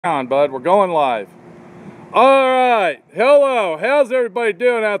on, bud. We're going live. All right. Hello. How's everybody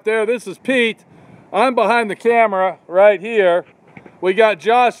doing out there? This is Pete. I'm behind the camera right here. We got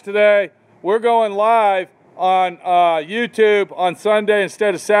Josh today. We're going live on YouTube on Sunday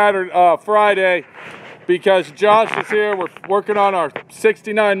instead of Friday because Josh is here. We're working on our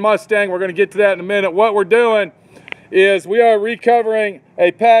 69 Mustang. We're going to get to that in a minute. What we're doing is we are recovering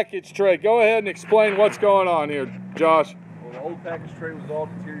a package tray. Go ahead and explain what's going on here, Josh. Well, the old package tray was all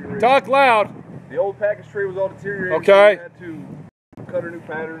deteriorated. Talk loud. The old package tray was all deteriorated. Okay. So we had to cut a new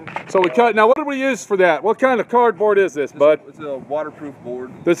pattern. So we cut. Now, what did we use for that? What kind of cardboard is this, bud? It's a waterproof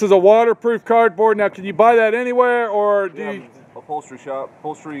board. This is a waterproof cardboard. Now, can you buy that anywhere, or do you? Upholstery shop,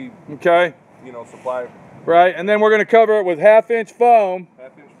 upholstery. Okay. You know, supply. Right, and then we're going to cover it with half-inch foam.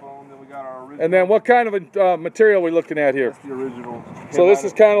 Half-inch foam. Then we got our original. And then what kind of material are we looking at here? That's the original. So this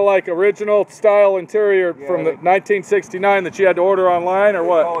is kind of like original style interior from the 1969 that you had to order online, or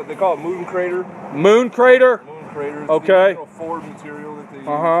what? They call it Moon Crater. Moon Crater? Moon Crater. It's okay. the original Ford material that they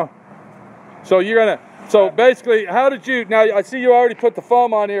use. So you're gonna. So basically, how did you? Now I see you already put the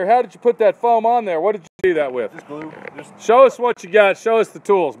foam on here. How did you put that foam on there? What did you do that with? Just glue. Show us what you got. Show us the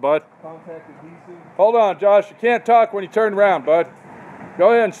tools, bud. Contact adhesive. Hold on, Josh. You can't talk when you turn around, bud.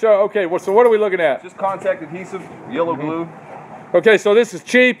 Go ahead and show. Okay. Well, so what are we looking at? Just contact adhesive, yellow glue. Okay. So this is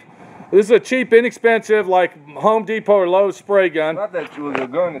cheap. This is a cheap, inexpensive, like Home Depot or Lowe's spray gun. Not that the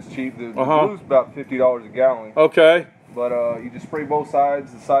gun is cheap. The glue's about $50 a gallon. Okay. But you just spray both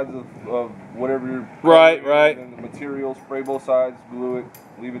sides, the sides of whatever you're right. And the material, spray both sides, glue it,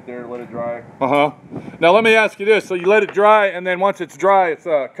 leave it there, let it dry. Now let me ask you this: so you let it dry, and then once it's dry, it's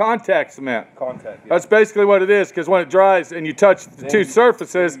contact cement. Contact. Yeah. That's basically what it is, because when it dries and you touch the two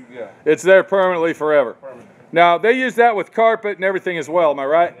surfaces, it's there permanently forever. Now they use that with carpet and everything as well. Am I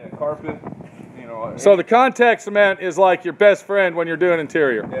right? Yeah, carpet. You know. So the contact cement is like your best friend when you're doing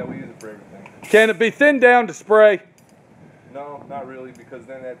interior. Yeah, we use it for everything. Can it be thinned down to spray? No, not really, because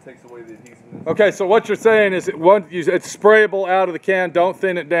then that takes away the adhesiveness. Okay, so what you're saying is it's sprayable out of the can, don't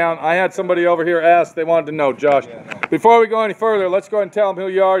thin it down. I had somebody over here ask, they wanted to know, Josh. Yeah, no. Before we go any further, let's go ahead and tell them who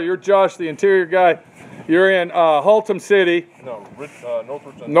you are. You're Josh, the interior guy. You're in Haltom City. No,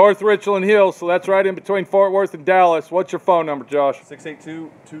 North Richland Hills, so that's right in between Fort Worth and Dallas. What's your phone number, Josh?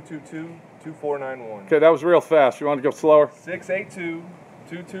 682-222-2491. Okay, that was real fast. You want to go slower?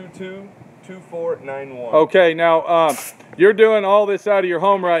 682-222-2491. Okay, now you're doing all this out of your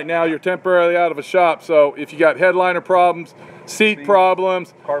home right now. You're temporarily out of a shop, so if you got headliner problems, seat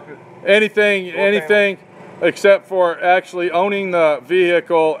problems, carpet, anything except for actually owning the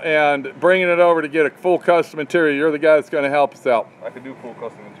vehicle and bringing it over to get a full custom interior, you're the guy that's going to help us out. I can do full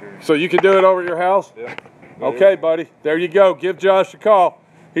custom interior. So you can do it over at your house? Yeah. Okay, buddy. There you go. Give Josh a call.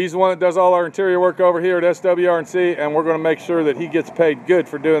 He's the one that does all our interior work over here at SWRC, and we're going to make sure that he gets paid good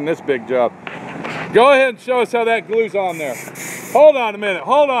for doing this big job. Go ahead and show us how that glue's on there. Hold on a minute.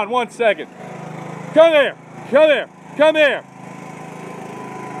 Hold on 1 second. Come here. Come here. Come here.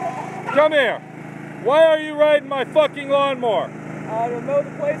 Come here. Why are you riding my fucking lawnmower? To mow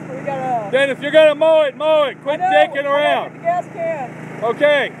the place, but we gotta... Then if you're going to mow it, mow it. Quit dicking around. The gas can.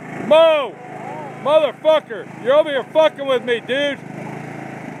 Okay. Mow. Motherfucker. You're over here fucking with me, dude.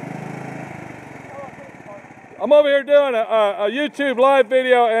 I'm over here doing a YouTube live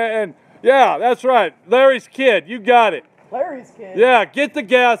video, and yeah, that's right. Larry's kid. You got it. Larry's kid? Yeah, get the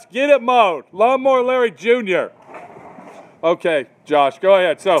gas, get it mowed. Lawnmower Larry Jr. Okay, Josh, go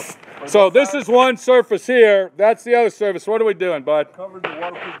ahead. So this is one surface here. That's the other surface. What are we doing, bud? Covered the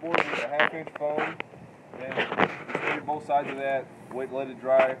waterproof board with a half-inch foam. Then sprayed both sides of that. Wait, let it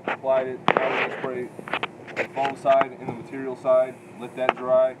dry. Applied it. Now we're gonna spray the foam side and the material side. Let that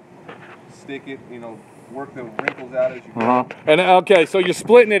dry. Stick it. You know. Work the wrinkles out as you go. And okay, so you're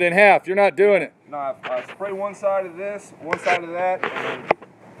splitting it in half. You're not doing it. No, I spray one side of this, one side of that, and then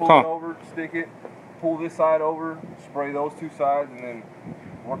pull it over, stick it, pull this side over, spray those two sides, and then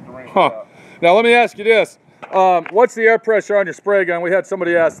work the wrinkles out. Now let me ask you this. What's the air pressure on your spray gun? We had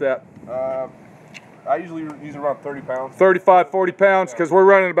somebody ask that. I usually use around 30 pounds. 35, 40 pounds, because we're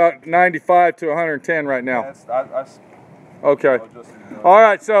running about 95 to 110 right now. Yeah, okay. All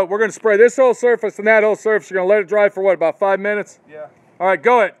right, so we're going to spray this whole surface and that whole surface. You're going to let it dry for what, about 5 minutes? Yeah. All right,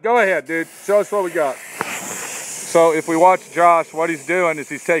 go ahead, dude. Show us what we got. So if we watch Josh, what he's doing is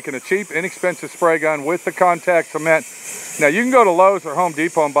he's taking a cheap, inexpensive spray gun with the contact cement. Now, you can go to Lowe's or Home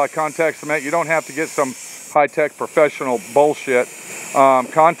Depot and buy contact cement. You don't have to get some high-tech professional bullshit.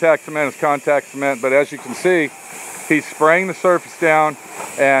 Contact cement is contact cement, but as you can see, he's spraying the surface down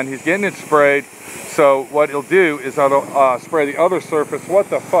and he's getting it sprayed. So what he'll do is I'll spray the other surface. What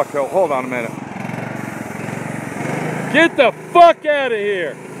the fuck? Hold on a minute. Get the fuck out of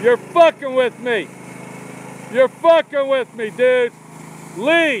here. You're fucking with me. You're fucking with me, dude.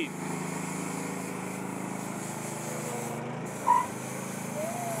 Leave.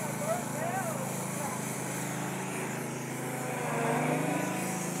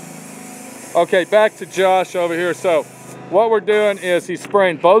 Okay, back to Josh over here. So what we're doing is he's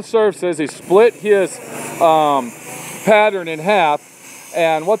spraying both surfaces. He split his pattern in half.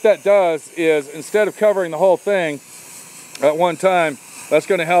 And what that does is, instead of covering the whole thing at one time, that's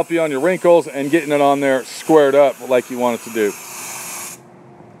going to help you on your wrinkles and getting it on there squared up like you want it to do.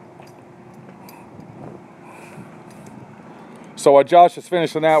 So while Josh is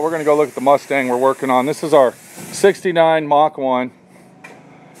finishing that, we're going to go look at the Mustang we're working on. This is our 69 Mach 1.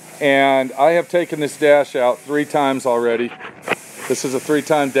 And I have taken this dash out 3 times already. This is a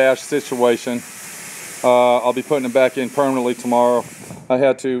 3-time dash situation. I'll be putting it back in permanently tomorrow. I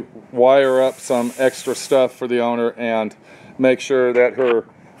had to wire up some extra stuff for the owner and make sure that her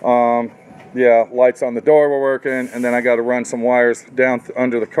lights on the door were working, and then I got to run some wires down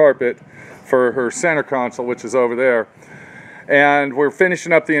under the carpet for her center console, which is over there. And we're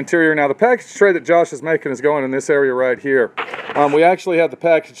finishing up the interior now. The package tray that Josh is making is going in this area right here. We actually had the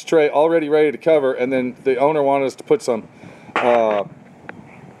package tray already ready to cover, and then the owner wanted us to put some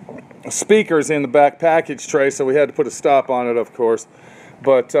speakers in the back package tray, so we had to put a stop on it, of course.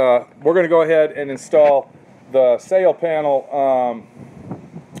 But we're going to go ahead and install the sail panel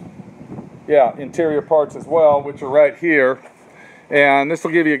interior parts as well, which are right here. And this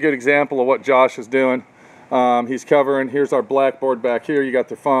will give you a good example of what Josh is doing. He's covering, here's our blackboard back here, you got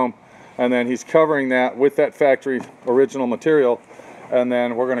the foam, and then he's covering that with that factory original material, and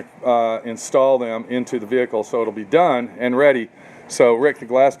then we're going to install them into the vehicle so it'll be done and ready so Rick, the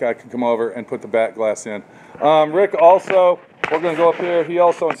glass guy, can come over and put the back glass in. Rick also, we're going to go up here, he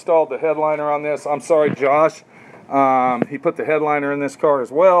also installed the headliner on this. I'm sorry, Josh. He put the headliner in this car as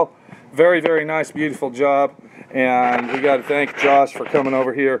well. Very, very nice, beautiful job. And we got to thank Josh for coming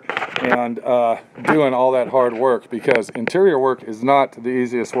over here and doing all that hard work, because interior work is not the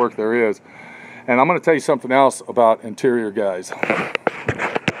easiest work there is. And I'm going to tell you something else about interior guys.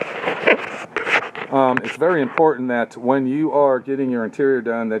 It's very important that when you are getting your interior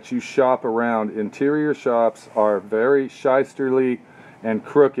done that you shop around. Interior shops are very shysterly and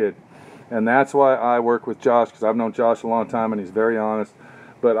crooked. And that's why I work with Josh, because I've known Josh a long time and he's very honest.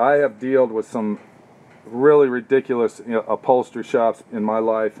 But I have dealt with some really ridiculous upholstery shops in my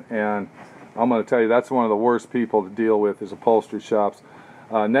life, and I'm going to tell you that's one of the worst people to deal with is upholstery shops.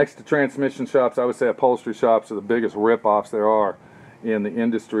 Next to transmission shops, I would say upholstery shops are the biggest rip-offs there are in the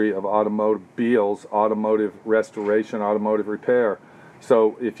industry of automobiles, automotive restoration, automotive repair.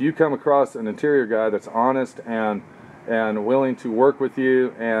 So if you come across an interior guy that's honest and willing to work with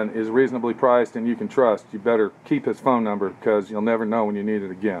you and is reasonably priced and you can trust, you better keep his phone number, because you'll never know when you need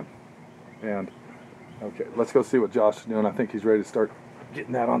it again. And okay, let's go see what Josh is doing. I think he's ready to start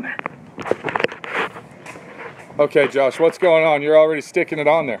getting that on there. Okay, Josh, what's going on? You're already sticking it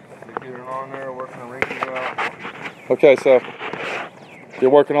on there. Sticking it on there, working the wrinkles out. Okay, so you're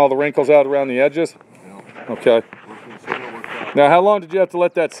working all the wrinkles out around the edges? Yeah. Okay. Now, how long did you have to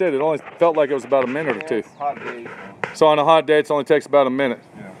let that sit? It only felt like it was about a minute or two. It's hot day. So on a hot day, it only takes about a minute.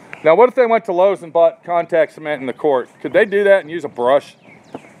 Yeah. Now, what if they went to Lowe's and bought contact cement in the quart? Could they do that and use a brush?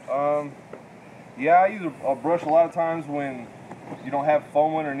 Yeah, I use a brush a lot of times when you don't have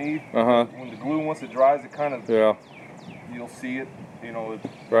foam underneath. When the glue, once it dries, it kind of, you'll see it. You know,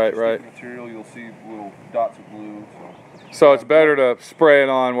 right. Material, you'll see little dots of glue. So it's better to spray it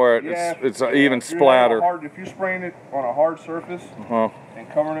on where it's an even splatter. If you're spraying it on a hard surface and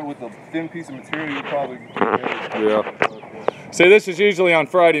covering it with a thin piece of material, you probably See, this is usually on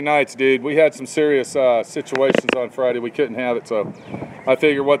Friday nights, dude. We had some serious situations on Friday. We couldn't have it, so I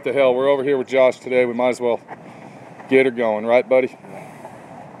figure, what the hell? We're over here with Josh today. We might as well get her going, right, buddy?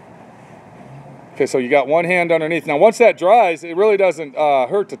 Okay, so you got one hand underneath. Now, once that dries, it really doesn't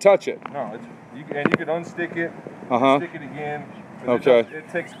hurt to touch it. No, you can unstick it, stick it again. Okay. It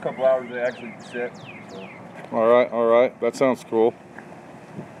takes a couple hours to actually set. So. All right. That sounds cool.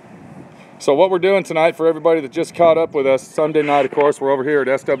 So what we're doing tonight, for everybody that just caught up with us, Sunday night, of course, we're over here at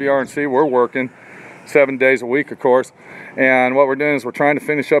SWRC. We're working 7 days a week, of course. And what we're doing is we're trying to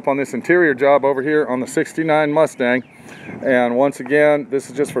finish up on this interior job over here on the 69 Mustang. And once again,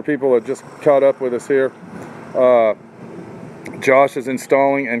 this is just for people that just caught up with us here. Josh is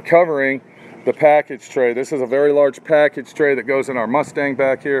installing and covering the package tray. This is a very large package tray that goes in our Mustang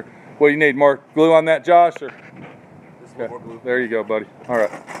back here. What do you need, more glue on that, Josh? Or? Okay. There you go, buddy. All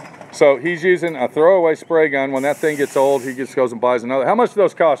right. So he's using a throwaway spray gun. When that thing gets old, he just goes and buys another. How much do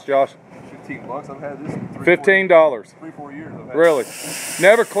those cost, Josh? $15. I've had this $15. 3-4 years. I've had Really?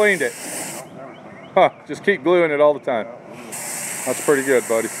 Never cleaned it. No, never cleaned it. Huh, just keep gluing it all the time. That's pretty good,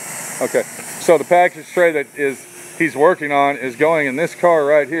 buddy. Okay, so the package tray that he's working on is going in this car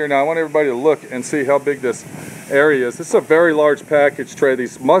right here. Now I want everybody to look and see how big this area is. This is a very large package tray.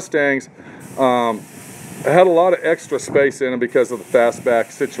 These Mustangs had a lot of extra space in them because of the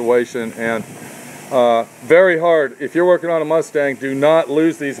fastback situation, and very hard. If you're working on a Mustang, do not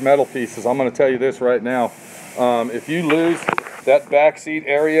lose these metal pieces. I'm going to tell you this right now. If you lose that back seat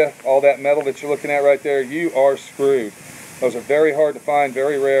area, all that metal that you're looking at right there, you are screwed. Those are very hard to find,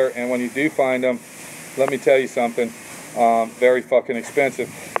 very rare, and when you do find them, let me tell you something, very fucking expensive.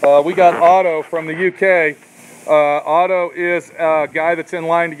 We got Otto from the UK. Otto is a guy that's in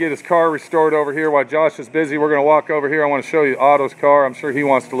line to get his car restored over here while Josh is busy. We're going to walk over here. I want to show you Otto's car. I'm sure he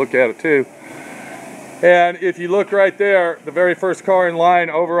wants to look at it too. And if you look right there, the very first car in line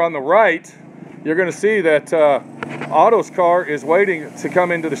over on the right, you're going to see that Otto's car is waiting to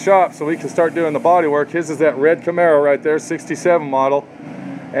come into the shop so we can start doing the body work. His is that red Camaro right there, 67 model.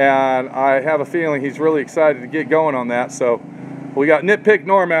 And I have a feeling he's really excited to get going on that. So we got Nitpick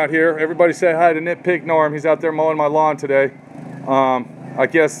Norm out here. Everybody say hi to Nitpick Norm. He's out there mowing my lawn today. I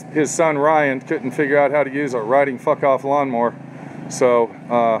guess his son Ryan couldn't figure out how to use a riding fuck off lawnmower. So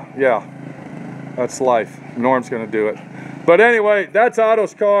yeah, that's life. Norm's gonna do it. But anyway, that's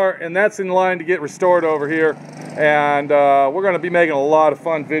Otto's car, and that's in line to get restored over here. And we're gonna be making a lot of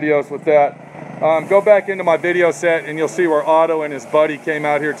fun videos with that. Go back into my video set and you'll see where Otto and his buddy came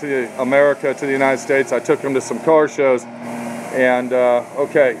out here to America, to the United States. I took him to some car shows. And,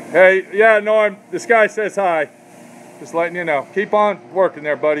 okay. Hey, yeah, Norm, this guy says hi. Just letting you know. Keep on working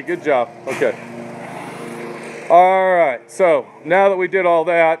there, buddy. Good job. Okay. All right. So, now that we did all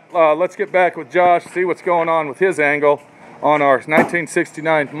that, let's get back with Josh, see what's going on with his angle on our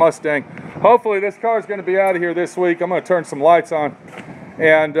 1969 Mustang. Hopefully, this car is going to be out of here this week. I'm going to turn some lights on.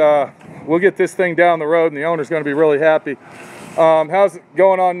 And, we'll get this thing down the road, and the owner's going to be really happy. How's it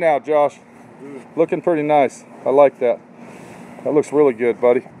going on now, Josh? Looking pretty nice. I like that. That looks really good,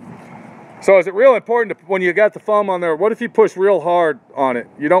 buddy. So is it real important to, when you got the foam on there, what if you push real hard on it?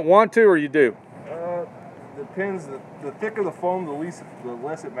 You don't want to, or you do? Depends. The thicker the foam, the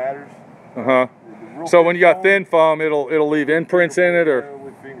less it matters. Uh-huh. So when you got thin foam, it'll leave imprints in it, or?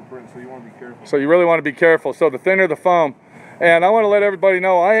 With fingerprints, so you want to be careful. So you really want to be careful. So the thinner the foam. And I want to let everybody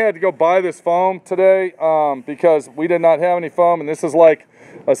know I had to go buy this foam today because we did not have any foam, and this is like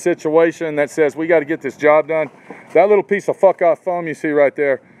a situation that says we got to get this job done. That little piece of fuck off foam you see right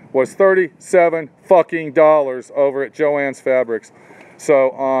there was $37 fucking over at Joann's Fabrics.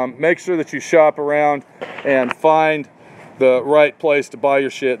 So make sure that you shop around and find the right place to buy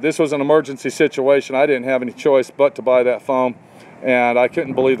your shit. This was an emergency situation. I didn't have any choice but to buy that foam, and I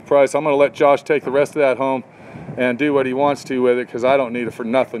couldn't believe the price. I'm going to let Josh take the rest of that home and do what he wants to with it, because I don't need it for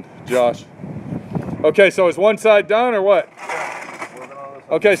nothing. Josh. Okay, so is one side done or what?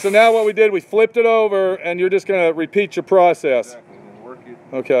 Okay, so now what we did, we flipped it over, and you're just going to repeat your process. Exactly, and then work it.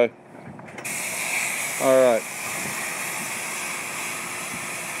 Okay. All right.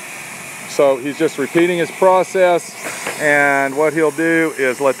 So he's just repeating his process, and what he'll do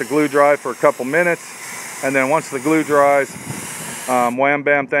is let the glue dry for a couple minutes, and then once the glue dries, wham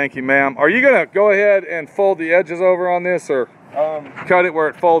bam, thank you ma'am. Are you gonna go ahead and fold the edges over on this, or cut it where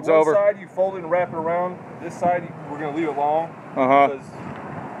it folds over? One side you fold it and wrap it around. This side we're gonna leave it long.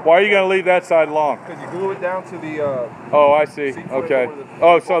 Why are you gonna leave that side long? Because you glue it down to the oh, I see. Okay.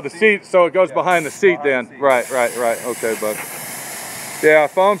 Oh, so the seat, so it goes behind the seat then. Right. Okay, bud. Yeah,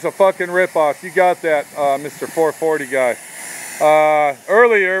 foam's a fucking ripoff. You got that, Mr. 440 guy.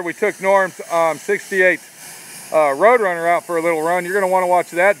 Earlier we took Norm's 68 Roadrunner out for a little run. You're going to want to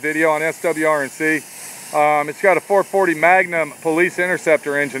watch that video on SWRNC. It's got a 440 Magnum Police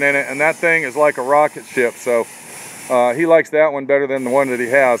Interceptor engine in it, and that thing is like a rocket ship. So he likes that one better than the one that he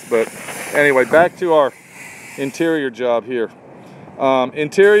has. But anyway, back to our interior job here.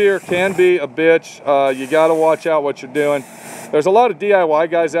 Interior can be a bitch. You got to watch out what you're doing. There's a lot of DIY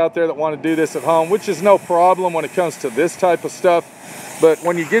guys out there that want to do this at home, which is no problem when it comes to this type of stuff. But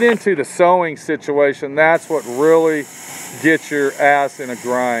when you get into the sewing situation, that's what really gets your ass in a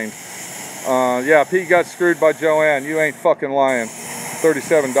grind. Yeah, Pete got screwed by Joanne. You ain't fucking lying.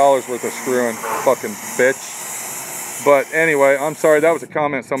 $37 worth of screwing, fucking bitch. But anyway, I'm sorry, that was a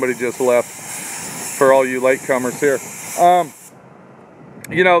comment somebody just left for all you latecomers here.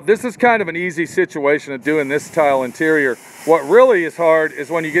 You know, this is kind of an easy situation of doing this style interior. What really is hard is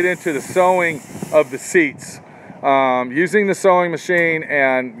when you get into the sewing of the seats. Using the sewing machine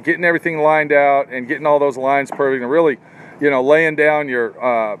and getting everything lined out and getting all those lines perfect and really, you know, laying down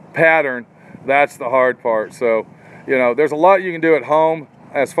your pattern That's the hard part. So, you know, there's a lot you can do at home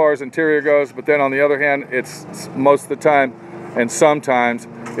as far as interior goes, but then on the other hand, it's most of the time and sometimes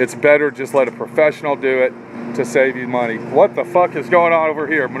it's better just let a professional do it to save you money. What the fuck is going on over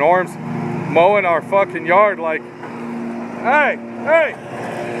here? Norm's mowing our fucking yard like, hey, hey!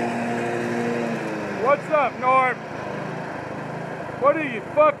 What's up, Norm? What are you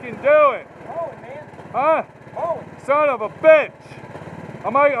fucking doing? Mowing, man. Huh? Mowing. Son of a bitch!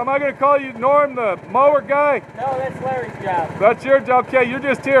 Am I gonna call you Norm the mower guy? No, that's Larry's job. That's your job. Okay, you're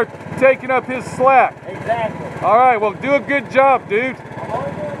just here taking up his slack. Exactly. All right, well, do a good job, dude. I'm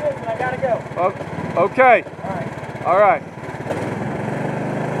only doing this and I gotta go. Okay. All right. All right.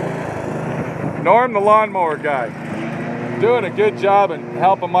 Norm the lawnmower guy. Doing a good job and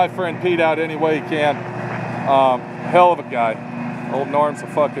helping my friend Pete out any way he can. Hell of a guy. Old Norm's a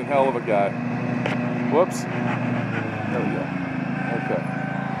fucking hell of a guy. Whoops. There we go. Okay.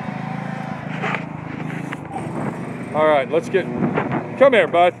 All right, let's get, come here,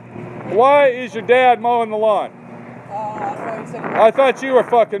 bud. Why is your dad mowing the lawn? I thought you were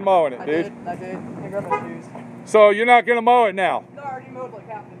fucking mowing it, dude. I did. I grabbed my shoes. So you're not gonna mow it now? No, I already mowed like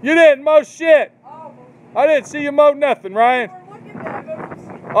half of it. You didn't mow shit. Oh, I didn't see you mow nothing, Ryan. you were looking at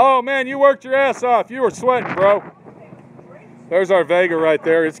it. Oh man, you worked your ass off. You were sweating, bro. There's our Vega right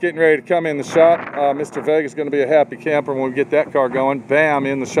there. It's getting ready to come in the shop. Mr. Vega's gonna be a happy camper when we get that car going. Bam,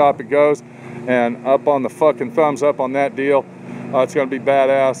 in the shop it goes. And up on the fucking thumbs up on that deal. It's gonna be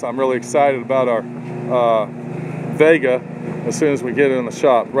badass. I'm really excited about our Vega as soon as we get it in the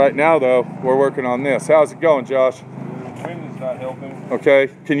shop. Right now though, we're working on this. How's it going, Josh? The wind is not helping. Okay,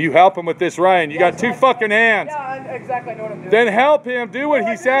 can you help him with this, Ryan? You got two fucking hands. Yeah, exactly. I know what I'm doing. Then help him do what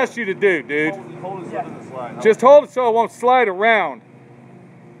he's asked you to do, dude. Hold his lip in the slide. Just hold it so it won't slide around.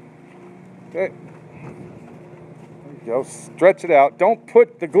 Okay. There you go. Stretch it out. Don't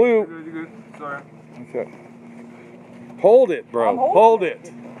put the glue. You're good, you're good. Sorry. Okay. Hold it, bro. I'm holding Hold it.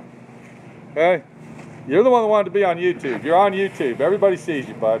 it. Okay? You're the one that wanted to be on YouTube. You're on YouTube. Everybody sees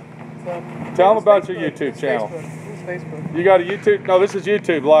you, bud. So, Tell them about Facebook. your YouTube It's channel. Facebook. It's Facebook. You got a YouTube? No, this is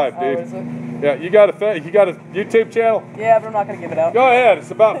YouTube Live, Oh, dude. is it? Yeah, you got a YouTube channel? Yeah, but I'm not gonna give it out. Go ahead. It's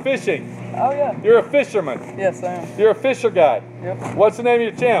about fishing. Oh yeah. You're a fisherman. Yes, I am. You're a fisher guy. Yep. What's the name of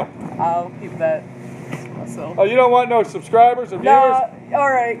your channel? I'll keep that myself. Oh, you don't want no subscribers or viewers? No, all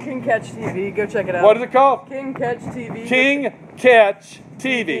right. King Catch TV. Go check it out. What is it called? King Catch TV. King Catch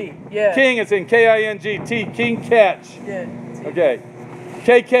TV. Yeah. King is in K-I-N-G-T. King Catch. Yeah. Okay.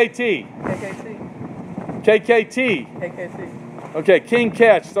 KKT. KKT. KKT. KKT. Okay, King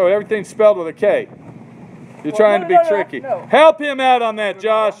Catch. So everything's spelled with a K. You're trying to be tricky. No. Help him out on that,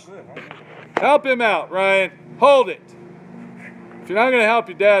 Josh. Help him out, Ryan. Hold it. If you're not going to help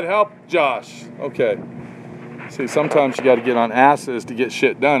your dad, help Josh. Okay. See, sometimes you got to get on asses to get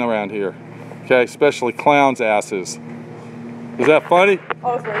shit done around here. Okay, especially clowns' asses. Is that funny?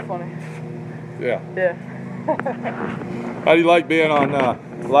 Oh, it's very funny. Yeah. Yeah. How do you like being on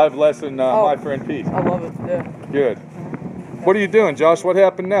Live Lesson, My Friend Pete? I love it. Yeah. Good. What are you doing, Josh? What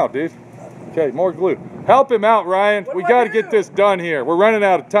happened now, dude? Okay, more glue. Help him out, Ryan. We got to get this done here. We're running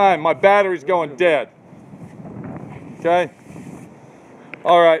out of time. My battery's going dead. Okay?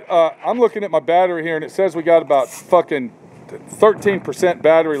 All right, I'm looking at my battery here, and it says we got about fucking 13%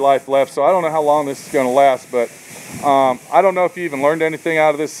 battery life left, so I don't know how long this is going to last, but I don't know if you even learned anything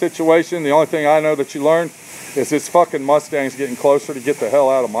out of this situation. The only thing I know that you learned is this fucking Mustang's getting closer to get the hell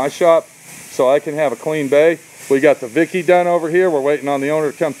out of my shop so I can have a clean bay. We got the Vicky done over here. We're waiting on the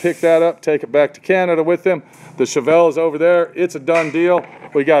owner to come pick that up, take it back to Canada with him. The Chevelle is over there. It's a done deal.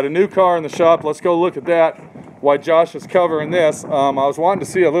 We got a new car in the shop. Let's go look at that while Josh is covering this. I was wanting to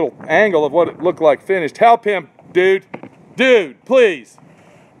see a little angle of what it looked like finished. Help him, dude. Dude, please.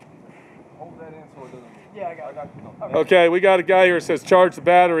 Hold that in so it doesn't. Yeah, I got it. Okay, we got a guy here that says charge the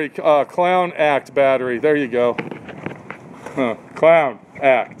battery, Clown Act battery. There you go. Clown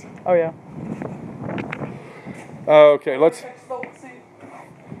Act. Oh yeah. Okay, let's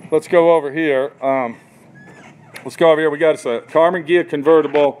go over here. Let's go over here. We got us a Carmen Ghia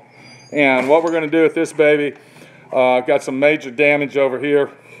convertible, and what we're going to do with this baby, got some major damage over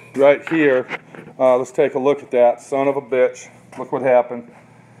here, right here. Let's take a look at that. Son of a bitch. Look what happened.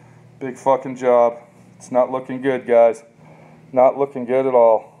 Big fucking job. It's not looking good, guys. Not looking good at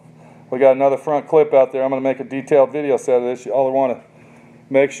all. We got another front clip out there. I'm going to make a detailed video set of this. Y'all want to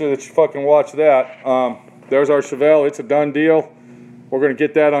make sure that you fucking watch that. There's our Chevelle. It's a done deal. We're going to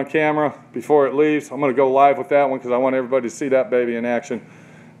get that on camera before it leaves. I'm going to go live with that one because I want everybody to see that baby in action.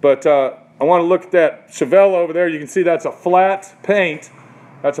 But I want to look at that Chevelle over there. You can see that's a flat paint.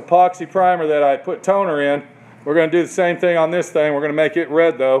 That's epoxy primer that I put toner in. We're going to do the same thing on this thing. We're going to make it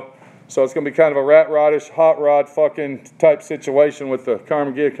red though. So it's going to be kind of a rat rodish, hot rod fucking type situation with the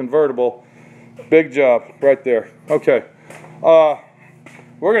Carmen Ghia convertible. Big job right there. Okay.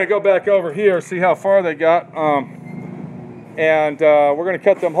 We're going to go back over here, see how far they got. And we're going to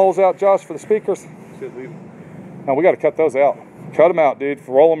cut them holes out, Josh, for the speakers. No, we got to cut those out. Cut them out, dude.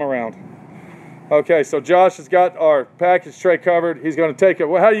 Roll them around. Okay, so Josh has got our package tray covered. He's going to take it.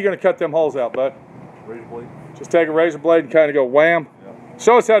 Well, how are you going to cut them holes out, bud? Razor blade. Just take a razor blade and kind of go wham. Yep.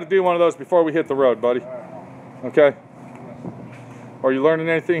 Show us how to do one of those before we hit the road, buddy. Okay? Are you learning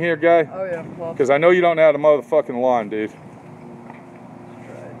anything here, guy? Oh, yeah. Because I know you don't know how to mow the fucking lawn, dude.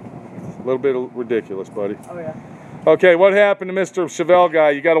 A little bit ridiculous, buddy. Oh, yeah. Okay, what happened to Mr. Chevelle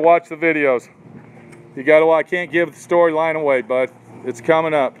guy? You got to watch the videos. You got to. I can't give the storyline away, bud. It's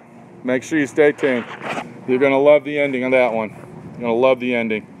coming up. Make sure you stay tuned. You're gonna love the ending on that one. You're gonna love the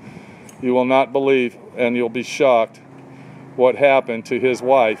ending. You will not believe, and you'll be shocked, what happened to his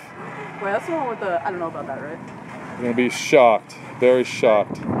wife. Wait, that's the one with the. I don't know about that, right? You're gonna be shocked, very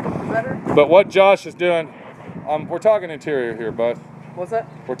shocked. Better. But what Josh is doing, we're talking interior here, bud. What's that?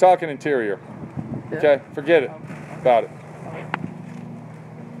 We're talking interior. Yeah. Okay. Forget it about it.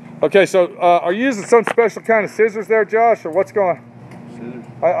 Okay, so are you using some special kind of scissors there, Josh, or what's going on? Scissors.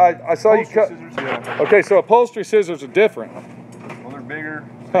 I saw you cut. Scissors, yeah. Okay, so upholstery scissors are different. Well, they're bigger.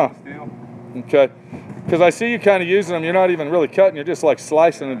 Huh. Steel. Okay. Because I see you kind of using them. You're not even really cutting. You're just like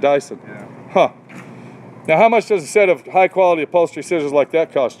slicing and dicing. Yeah. Huh. Now, how much does a set of high quality upholstery scissors like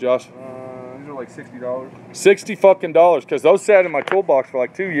that cost, Josh? These are like $60. $60 fucking dollars. Because those sat in my toolbox for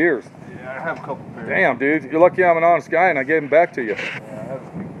like 2 years. Yeah, I have a couple pairs. Damn, dude. You're lucky I'm an honest guy and I gave them back to you. Yeah, I have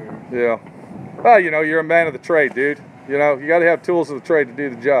a few pairs. Yeah. Well, you know, you're a man of the trade, dude. You know, you got to have tools of the trade to do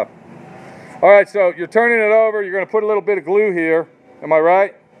the job. All right, so you're turning it over. You're going to put a little bit of glue here. Am I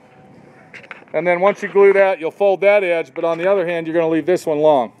right? And then once you glue that, you'll fold that edge. But on the other hand, you're going to leave this one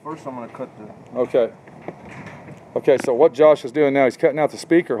long. First, I'm going to cut the... Okay. Okay, so what Josh is doing now, he's cutting out the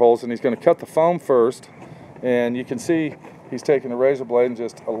speaker holes, and he's going to cut the foam first. And you can see he's taking the razor blade and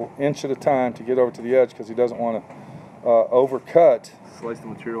just an inch at a time to get over to the edge because he doesn't want to overcut. Slice the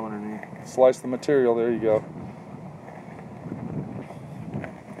material underneath. Slice the material, there you go.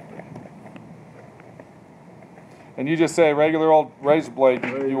 And you just say regular old razor blade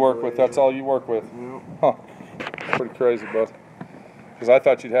you work with, that's all you work with. Yep. Huh. Pretty crazy, bud. Because I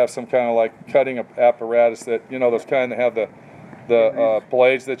thought you'd have some kind of like cutting apparatus that, you know, those kind that have the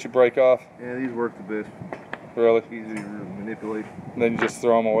blades that you break off. Yeah, these work the best. Really? Easy to manipulate. And then you just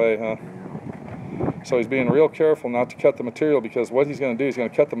throw them away, huh? So he's being real careful not to cut the material because what he's going to do is going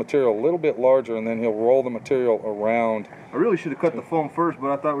to cut the material a little bit larger and then he'll roll the material around. I really should have cut the foam first, but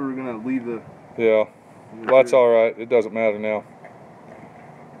I thought we were going to leave the... Yeah. Well, that's all right. It doesn't matter now.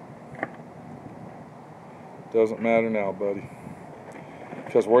 Doesn't matter now, buddy.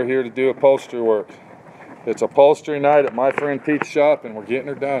 Because we're here to do upholstery work. It's upholstery night at my friend Pete's shop, and we're getting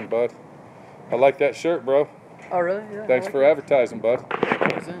her done, bud. I like that shirt, bro. Oh, really? Yeah. Thanks for advertising, bud.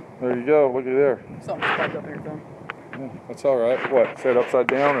 100%. There you go. Look at there. Something spiked up in your phone. Yeah, that's all right. What? Set upside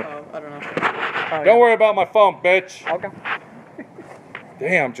down? Or? I don't know. Oh, Don't worry about my phone, bitch. Okay.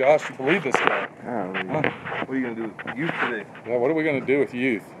 Damn, Josh, you believe this guy? What are you going to do with youth today? Yeah, what are we going to do with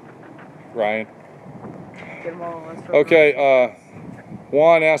youth, Ryan? Get them all. Okay,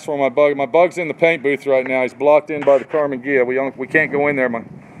 Juan asked for my bug. My bug's in the paint booth right now. He's blocked in by the Carmen Ghia. We can't go in there,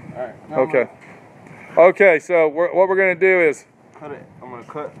 man. All right. Okay. Okay, so what we're going to do is... Cut it. I'm going to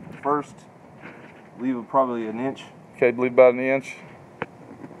cut first. Leave it probably an inch. Okay, leave about an inch.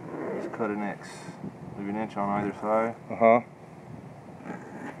 Just cut an X. Leave an inch on either side. Uh-huh.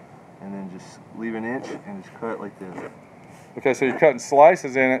 And then just leave an inch and just cut like this. Okay, so you're cutting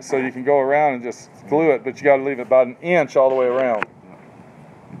slices in it so you can go around and just glue it, but you got to leave it about an inch all the way around.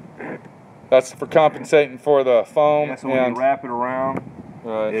 That's for compensating for the foam. Yeah, so when you wrap it around,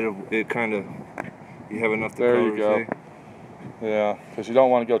 right. it kind of, you have enough to there cover. You go. Yeah, because you don't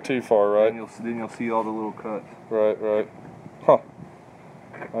want to go too far, right? Then you'll see all the little cuts. Right, right. Huh.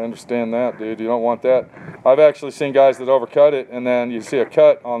 I understand that, dude. You don't want that. I've actually seen guys that overcut it, and then you see a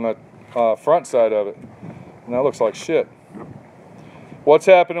cut on the front side of it, and that looks like shit. What's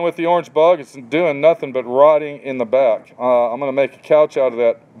happening with the orange bug? It's doing nothing but rotting in the back. I'm going to make a couch out of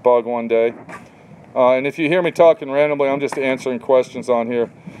that bug one day. And if you hear me talking randomly, I'm just answering questions on here.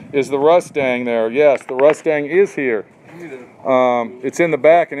 Is the Rustang there? Yes, the Rustang is here. It's in the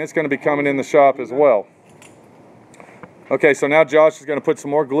back, and it's going to be coming in the shop as well. Okay, so now Josh is going to put some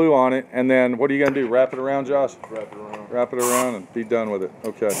more glue on it, and then what are you going to do? Wrap it around, Josh? Wrap it around. Wrap it around and be done with it.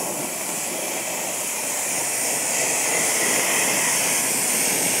 Okay.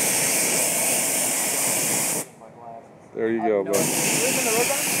 There you go, bud.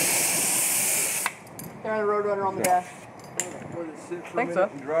 runner on the dash. Let it sit for a Think minute so.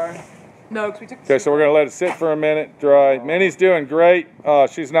 and dry. No, because we took. Okay, so we're gonna let it sit for a minute, dry. Minnie's doing great.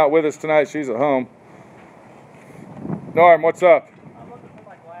 She's not with us tonight. She's at home. Norm, what's up? I'm looking for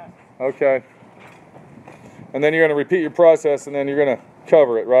my glasses. Okay. And then you're gonna repeat your process, and then you're gonna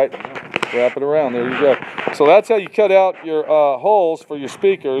cover it, right? Wrap it around. There you go. So that's how you cut out your holes for your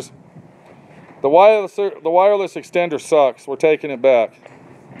speakers. The wireless extender sucks. We're taking it back.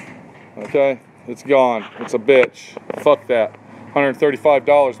 Okay, it's gone. It's a bitch. Fuck that.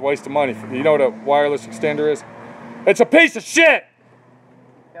 $135, waste of money. You know what a wireless extender is? It's a piece of shit.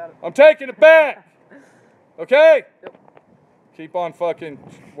 Got it. I'm taking it back. Okay? Yep. Keep on fucking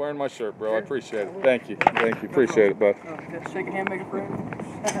wearing my shirt, bro. I appreciate it. Thank you. Thank you. Appreciate it, bud. Shake a hand, make a friend.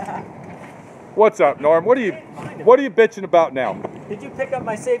 What's up, Norm? What are you bitching about now? Did you pick up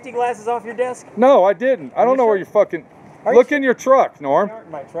my safety glasses off your desk? No, I didn't. I don't know where you fucking... Look in your truck, Norm. They aren't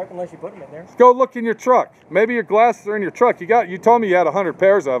in my truck unless you put them in there. Go look in your truck. Maybe your glasses are in your truck. You told me you had 100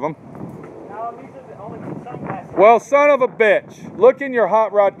 pairs of them. No, these are the only sunglasses. Well, son of a bitch. Look in your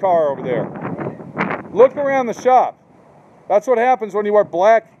hot rod car over there. Look around the shop. That's what happens when you wear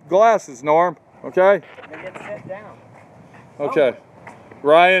black glasses, Norm. Okay? They get set down. Okay.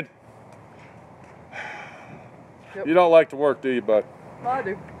 Ryan. Yep. You don't like to work, do you, bud? No, I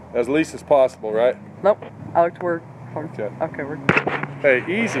do. As least as possible, right? Nope. I like to work hard. Okay. Okay, we're.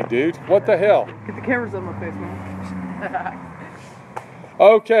 Hey, easy, dude. What the hell? Get the cameras on my face, man.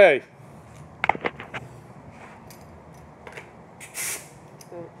 Okay.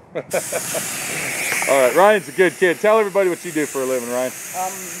 All right, Ryan's a good kid. Tell everybody what you do for a living, Ryan.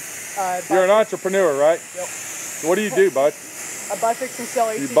 You're an entrepreneur, right? Yep. What do you do, bud? I buy, fix, and sell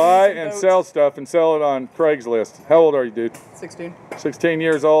ATVs. You buy and and boats. sell stuff and sell it on Craigslist. How old are you, dude? 16. 16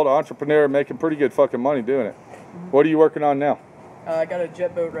 years old, entrepreneur, making pretty good fucking money doing it. What are you working on now? I got a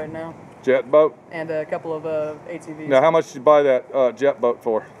jet boat right now. Jet boat? And a couple of ATVs. Now, how much did you buy that jet boat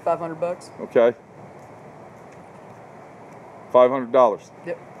for? $500. Okay. $500.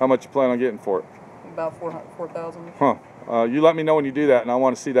 Yep. How much you plan on getting for it? About 4,000. Huh. You let me know when you do that, and I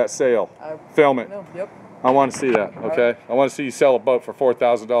want to see that sale. Film it. No. Yep. I want to see that, okay? I want to see you sell a boat for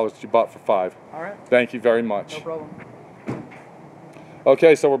 $4,000 that you bought for $5,000. All right. Thank you very much. No problem.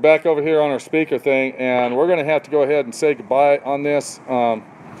 Okay, so we're back over here on our speaker thing, and we're going to have to go ahead and say goodbye on this.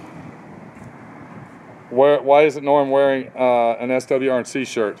 Why isn't Norm wearing an SWRC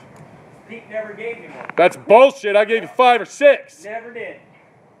shirt? Pete never gave me one. That's bullshit. I gave you 5 or 6. Never did.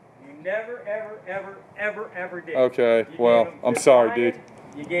 You never, ever did. Okay, You well, gave 'em I'm to sorry, Brian, dude.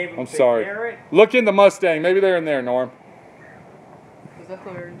 You gave them I'm to sorry. Garrett. Look in the Mustang. Maybe they're in there, Norm. Is that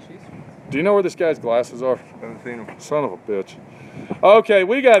the she's? Do you know where this guy's glasses are? Haven't seen them. Son of a bitch. Okay,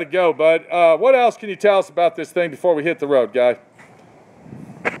 we got to go, bud. What else can you tell us about this thing before we hit the road, guy?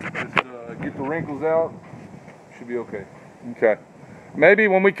 Just get the wrinkles out. Should be okay. Okay. Maybe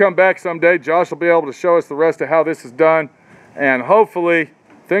when we come back someday, Josh will be able to show us the rest of how this is done, and hopefully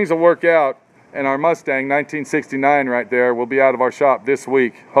things will work out, and our Mustang 1969 right there will be out of our shop this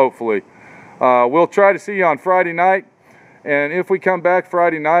week, hopefully. We'll try to see you on Friday night, and if we come back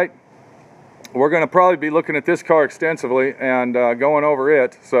Friday night, we're going to probably be looking at this car extensively and going over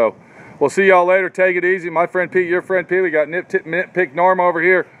it. So we'll see y'all later. Take it easy. My friend Pete, your friend Pete. We got nitpick Norm over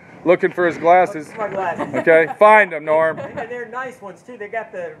here looking for his glasses. Look for my glasses. Okay, find them, Norm. And they're nice ones too. They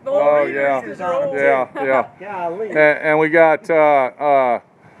got the Oh yeah, readers on them too. yeah. Golly. And we got Ryan,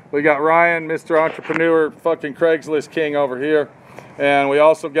 Mr. Entrepreneur, fucking Craigslist King over here. And we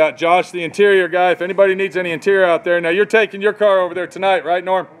also got Josh, the interior guy. If anybody needs any interior out there. Now, you're taking your car over there tonight, right,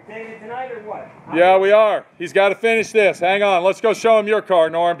 Norm? We're taking it tonight or what? Yeah, we are. He's got to finish this. Hang on. Let's go show him your car,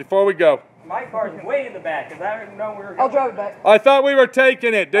 Norm, before we go. My car's way in the back because I didn't know we were going. I'll drive it back. I thought we were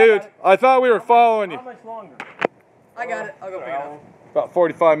taking it, dude. I thought we were following you. How much longer? I got it. I'll go pick it up. About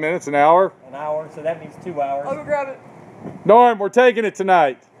 45 minutes, an hour. An hour, so that means 2 hours. I'll go grab it. Norm, we're taking it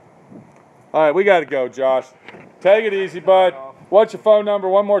tonight. All right, we got to go, Josh. Take it easy, bud. What's your phone number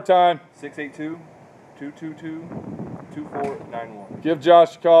one more time? 682-222-2491. Give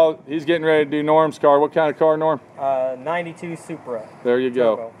Josh a call. He's getting ready to do Norm's car. What kind of car, Norm? 92 Supra. There you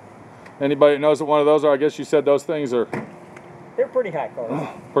go. Turbo. Anybody that knows what one of those are, I guess you said those things are They're pretty hot cars.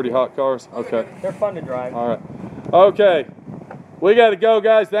 pretty hot cars. Okay. They're fun to drive. All right. Okay. We got to go,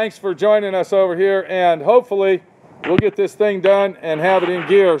 guys. Thanks for joining us over here. And hopefully we'll get this thing done and have it in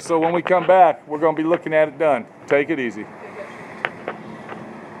gear. So when we come back, we're going to be looking at it done. Take it easy.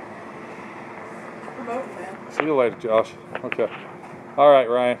 Promoting, man. See you later, Josh. Okay. All right,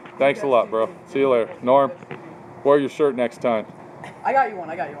 Ryan. Thanks a lot, bro. See you later. Norm, wear your shirt next time. I got you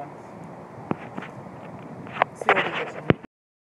one.